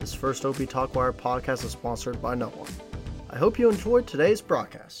first OB Talkwire podcast is sponsored by no one. I hope you enjoyed today's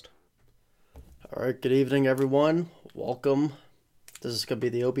broadcast. Alright, good evening everyone. Welcome. This is going to be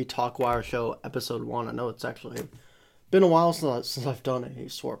the OB Talkwire Show, episode 1. I know it's actually been a while since I've done any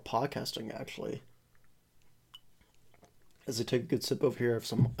sort of podcasting, actually. As I take a good sip over here of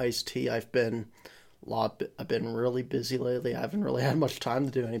some iced tea, I've been really busy lately. I haven't really had much time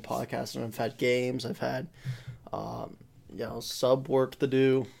to do any podcasting. I've had games, I've had sub work to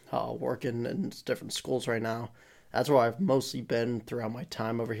do, working in different schools right now. That's where I've mostly been throughout my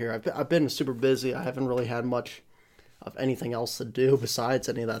time over here. I've been super busy. I haven't really had much of anything else to do besides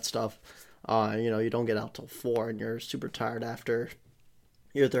any of that stuff. You don't get out till 4 and you're super tired after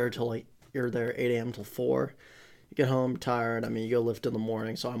you're there 8 a.m. till 4. You get home tired. You go lift in the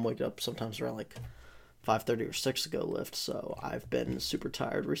morning, so I'm waking up sometimes around like 5:30 or 6 to go lift. So I've been super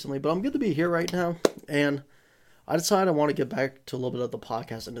tired recently, but I'm good to be here right now. And I decided I want to get back to a little bit of the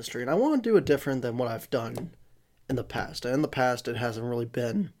podcast industry, and I want to do it different than what I've done in the past. And in the past, it hasn't really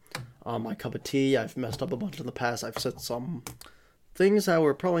been my cup of tea. I've messed up a bunch in the past. I've said some things that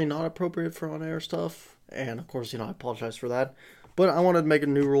were probably not appropriate for on-air stuff, and of course, I apologize for that. But I wanted to make a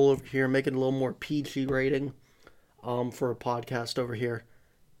new rule over here, make it a little more PG rating for a podcast over here.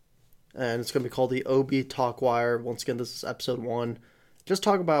 And it's going to be called the OB Talkwire. Once again, this is episode 1. Just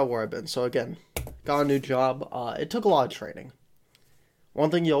talk about where I've been. So again, got a new job. It took a lot of training. One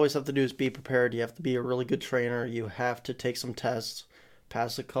thing you always have to do is be prepared. You have to be a really good trainer. You have to take some tests,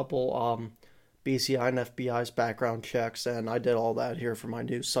 pass a couple BCI and FBI's background checks, and I did all that here for my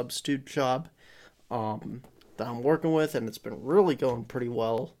new substitute job that I'm working with, and it's been really going pretty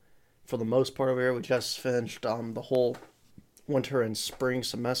well for the most part over here. We just finished the whole winter and spring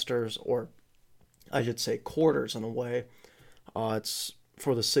semesters, or I should say quarters in a way. It's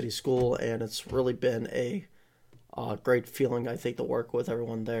for the city school, and it's really been a great feeling, I think, to work with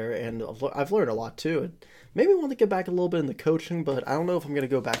everyone there, and I've learned a lot too. It made me want to get back a little bit into coaching, but I don't know if I'm going to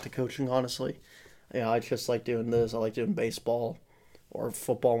go back to coaching, honestly. I just like doing this. I like doing baseball or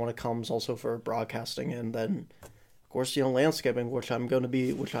football when it comes, also for broadcasting, and then, of course, landscaping, which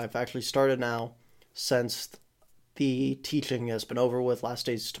I've actually started now since the teaching has been over with. Last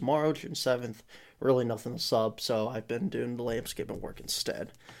day's tomorrow, June 7th. Really nothing to sub, so I've been doing the landscaping work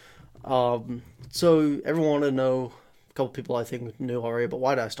instead. So everyone wanted to know, a couple people I think knew already, but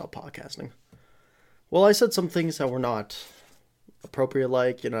why did I stop podcasting? Well, I said some things that were not appropriate,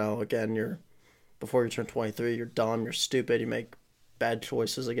 like, again, before you turn 23, you're dumb, you're stupid, you make bad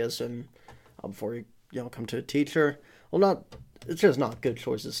choices, I guess, and before you, come to a teacher. Well, it's just not good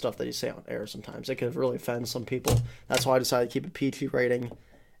choices, stuff that you say on air sometimes. It could really offend some people. That's why I decided to keep a PG rating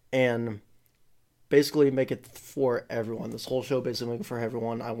and basically make it for everyone. This whole show basically make it for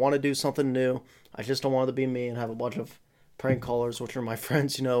everyone. I want to do something new. I just don't want it to be me and have a bunch of prank callers, which are my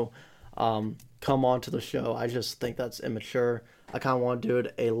friends, come on to the show. I just think that's immature. I kind of want to do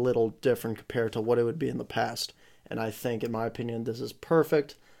it a little different compared to what it would be in the past. And I think, in my opinion, this is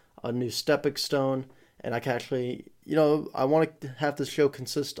perfect. A new stepping stone. And I can actually, I want to have this show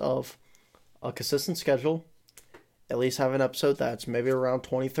consist of a consistent schedule. At least have an episode that's maybe around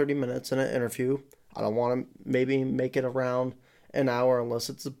 20-30 minutes in an interview. I don't want to maybe make it around an hour unless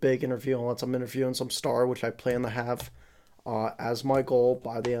it's a big interview, unless I'm interviewing some star, which I plan to have as my goal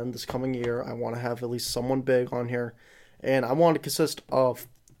by the end of this coming year. I want to have at least someone big on here. And I want it to consist of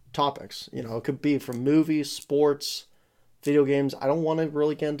topics. It could be from movies, sports, video games. I don't want to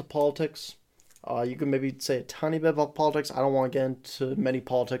really get into politics. You can maybe say a tiny bit about politics. I don't want to get into many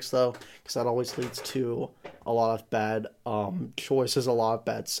politics, though, because that always leads to a lot of bad choices, a lot of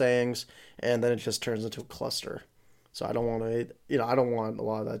bad sayings, and then it just turns into a cluster. So I don't want to, I don't want a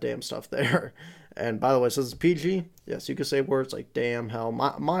lot of that damn stuff there. And by the way, since it's PG, yes, you can say words like damn, hell,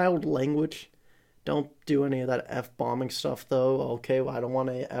 mild language. Don't do any of that F-bombing stuff, though. Okay, well, I don't want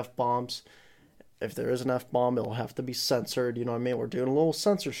any F-bombs. If there is an F-bomb, it'll have to be censored. You know what I mean? We're doing a little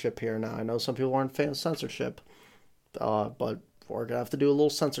censorship here now. I know some people aren't fans of censorship, but we're going to have to do a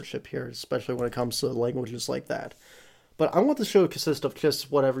little censorship here, especially when it comes to languages like that. But I want the show to consist of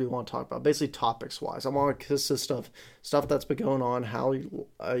just whatever you want to talk about, basically topics-wise. I want it to consist of stuff that's been going on, how,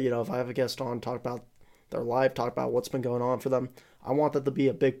 if I have a guest on, talk about their life, talk about what's been going on for them. I want that to be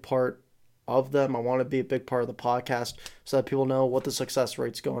a big part of them. I want it to be a big part of the podcast so that people know what the success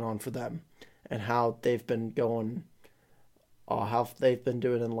rate's going on for them and how they've been going, how they've been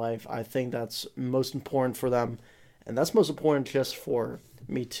doing in life. I think that's most important for them. And that's most important just for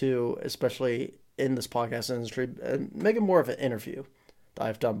me too, especially in this podcast industry, and make it more of an interview that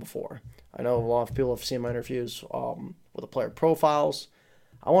I've done before. I know a lot of people have seen my interviews with the player profiles.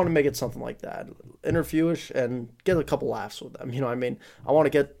 I want to make it something like that, interviewish, and get a couple laughs with them. You know what I mean? I want to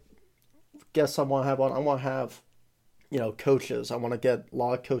get guests I want to have on, I want to have, coaches. I want to get a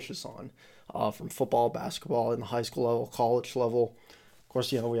lot of coaches on, from football, basketball, in the high school level, college level. Of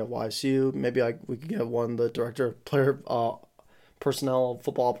course, we have YSU. Maybe we could get one, the director of player personnel,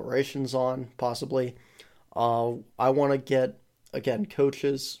 football operations on, possibly. I want to get, again,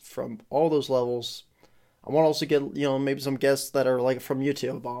 coaches from all those levels. I want to also get, maybe some guests that are like from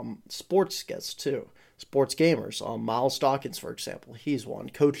YouTube, sports guests too, sports gamers. Miles Dawkins, for example, he's one.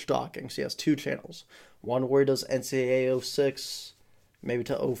 Coach Dawkins, he has two channels. One where he does NCAA 06, maybe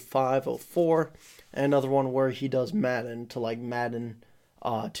to 05, 04, and another one where he does Madden to like Madden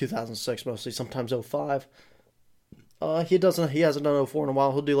 2006 mostly, sometimes 05. He hasn't done 04 in a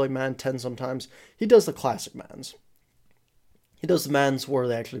while. He'll do like Madden 10 sometimes. He does the classic Maddens. He does the Maddens where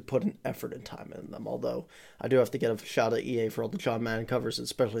they actually put an effort and time in them. Although I do have to get a shout at EA for all the John Madden covers,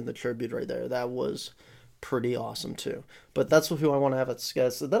 especially in the tribute right there. That was pretty awesome too. But that's who I want to have as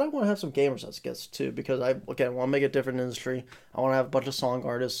guests. Then I want to have some gamers as guests too, because I want to make a different industry. I want to have a bunch of song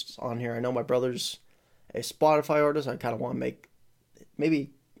artists on here. I know my brother's a Spotify artist. I kind of want to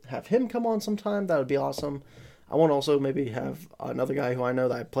maybe have him come on sometime. That would be awesome. I want to also maybe have another guy who I know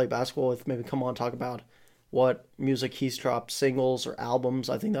that I play basketball with maybe come on and talk about what music he's dropped, singles or albums.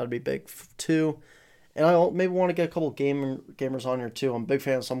 I think that would be big too. And I maybe want to get a couple gamers on here too. I'm a big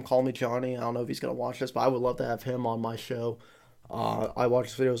fan of some Call Me Johnny. I don't know if he's going to watch this, but I would love to have him on my show. I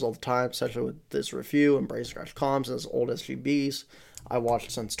watch his videos all the time, especially with this review and Brain Scratch Comms and his old SGBs. I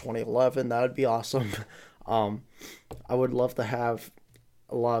watched since 2011. That would be awesome. I would love to have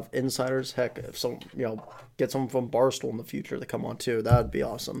a lot of insiders. Heck, if some, get someone from Barstool in the future to come on too, that would be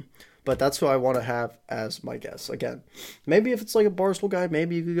awesome. But that's who I want to have as my guest. Again, maybe if it's like a Barstool guy,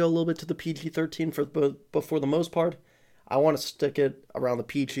 maybe you could go a little bit to the PG-13 but for the most part, I want to stick it around the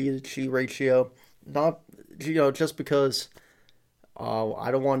PG-G ratio. Not, just because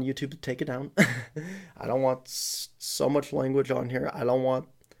I don't want YouTube to take it down. I don't want so much language on here. I don't want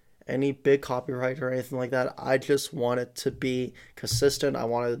any big copyright or anything like that. I just want it to be consistent. I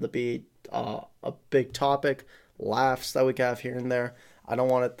want it to be a big topic, laughs that we can have here and there. I don't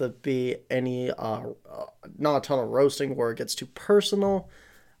want it to be any, not a ton of roasting where it gets too personal.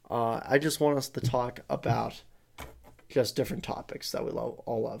 I just want us to talk about just different topics that we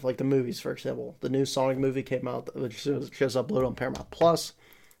all love. Like the movies, for example. The new Sonic movie came out, which is just uploaded on Paramount Plus.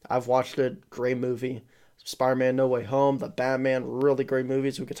 I've watched it. Great movie. Spider-Man No Way Home, the Batman, really great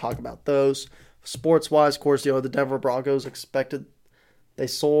movies. We could talk about those. Sports-wise, of course, the Denver Broncos they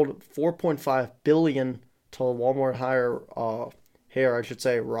sold $4.5 billion to a Walmart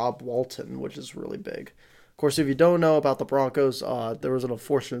Rob Walton, which is really big. Of course, if you don't know about the Broncos, there was an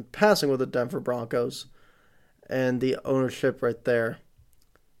unfortunate passing with the Denver Broncos and the ownership right there.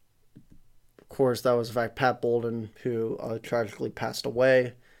 Of course, that was, in fact, Pat Bolden, who tragically passed away.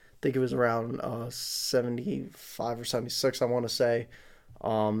 I think it was around 75 or 76, I want to say.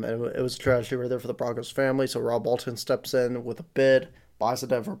 And it was a tragedy right there for the Broncos family. So Rob Walton steps in with a bid, buys the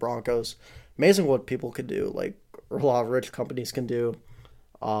Denver Broncos. Amazing what people can do. Like, a lot of rich companies can do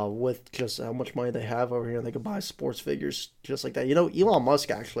with just how much money they have over here. They can buy sports figures just like that. Elon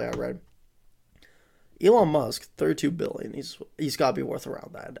Musk, actually, I read. Elon Musk, $32 billion. He's got to be worth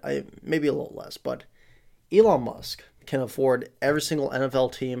around that. Maybe a little less, but Elon Musk can afford every single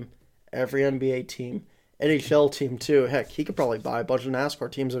NFL team, every NBA team, NHL team too. Heck, he could probably buy a bunch of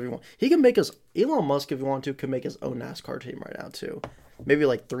NASCAR teams if he wants. He can make Elon Musk, if he wanted to, could make his own NASCAR team right now too. Maybe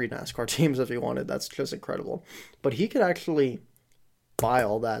like 3 NASCAR teams if he wanted. That's just incredible. But he could actually buy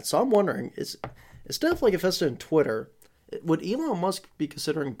all that. So I'm wondering, instead of like investing in Twitter, would Elon Musk be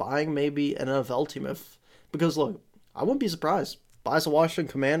considering buying maybe an NFL team? Because look, I wouldn't be surprised. Buys the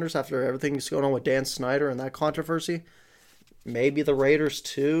Washington Commanders after everything's going on with Dan Snyder and that controversy. Maybe the Raiders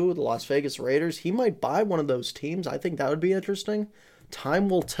too, the Las Vegas Raiders. He might buy one of those teams. I think that would be interesting. Time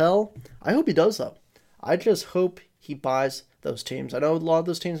will tell. I hope he does though. I just hope he buys those teams. I know a lot of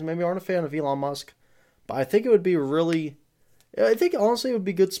those teams maybe aren't a fan of Elon Musk, but I think it would be honestly it would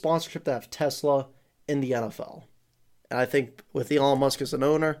be good sponsorship to have Tesla in the NFL. And I think with Elon Musk as an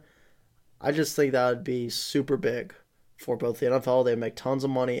owner, I just think that would be super big for both the NFL. They make tons of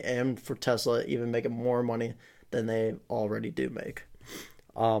money, and for Tesla, even making more money than they already do make.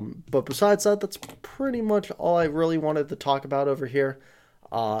 But besides that, that's pretty much all I really wanted to talk about over here.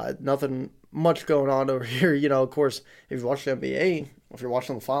 Nothing much going on over here. Of course, if you watch the NBA, if you're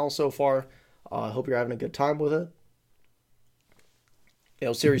watching the finals so far, I hope you're having a good time with it.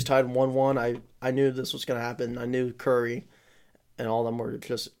 Series tied 1-1. I knew this was going to happen. I knew Curry and all of them were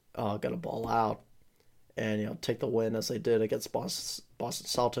just going to ball out and, take the win as they did against Boston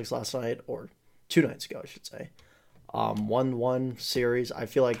Celtics last night, or 2 nights ago, I should say. 1-1 series. I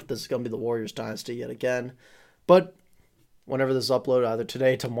feel like this is going to be the Warriors dynasty yet again. But whenever this is uploaded, either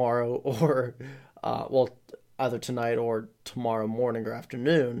today, tomorrow, or, either tonight or tomorrow morning or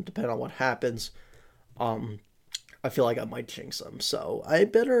afternoon, depending on what happens, I feel like I might jinx them. So I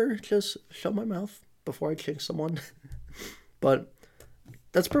better just shut my mouth before I jinx someone. But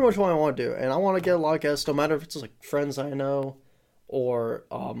that's pretty much what I want to do. And I want to get a lot of guests, no matter if it's like friends I know or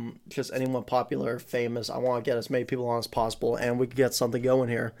just anyone popular, famous. I want to get as many people on as possible, and we can get something going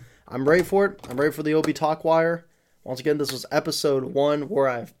here. I'm ready for it. I'm ready for the OB Talk Wire. Once again, this was episode 1, Where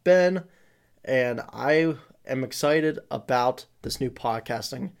I've Been, and I am excited about this new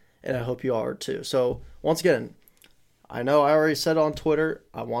podcasting, and I hope you are too. So once again, I know I already said on Twitter,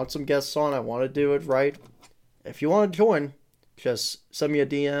 I want some guests on. I want to do it right. If you want to join, just send me a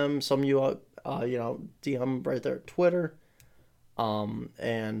DM. Some of you, DM right there at Twitter.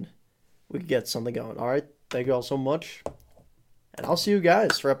 And we can get something going. All right. Thank you all so much. And I'll see you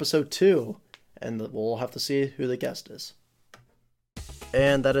guys for episode 2. And we'll have to see who the guest is.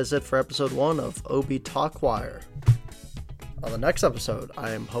 And that is it for episode 1 of OB Talk Wire. On the next episode,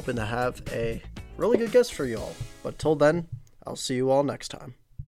 I am hoping to have a really good guest for you all. But till then, I'll see you all next time.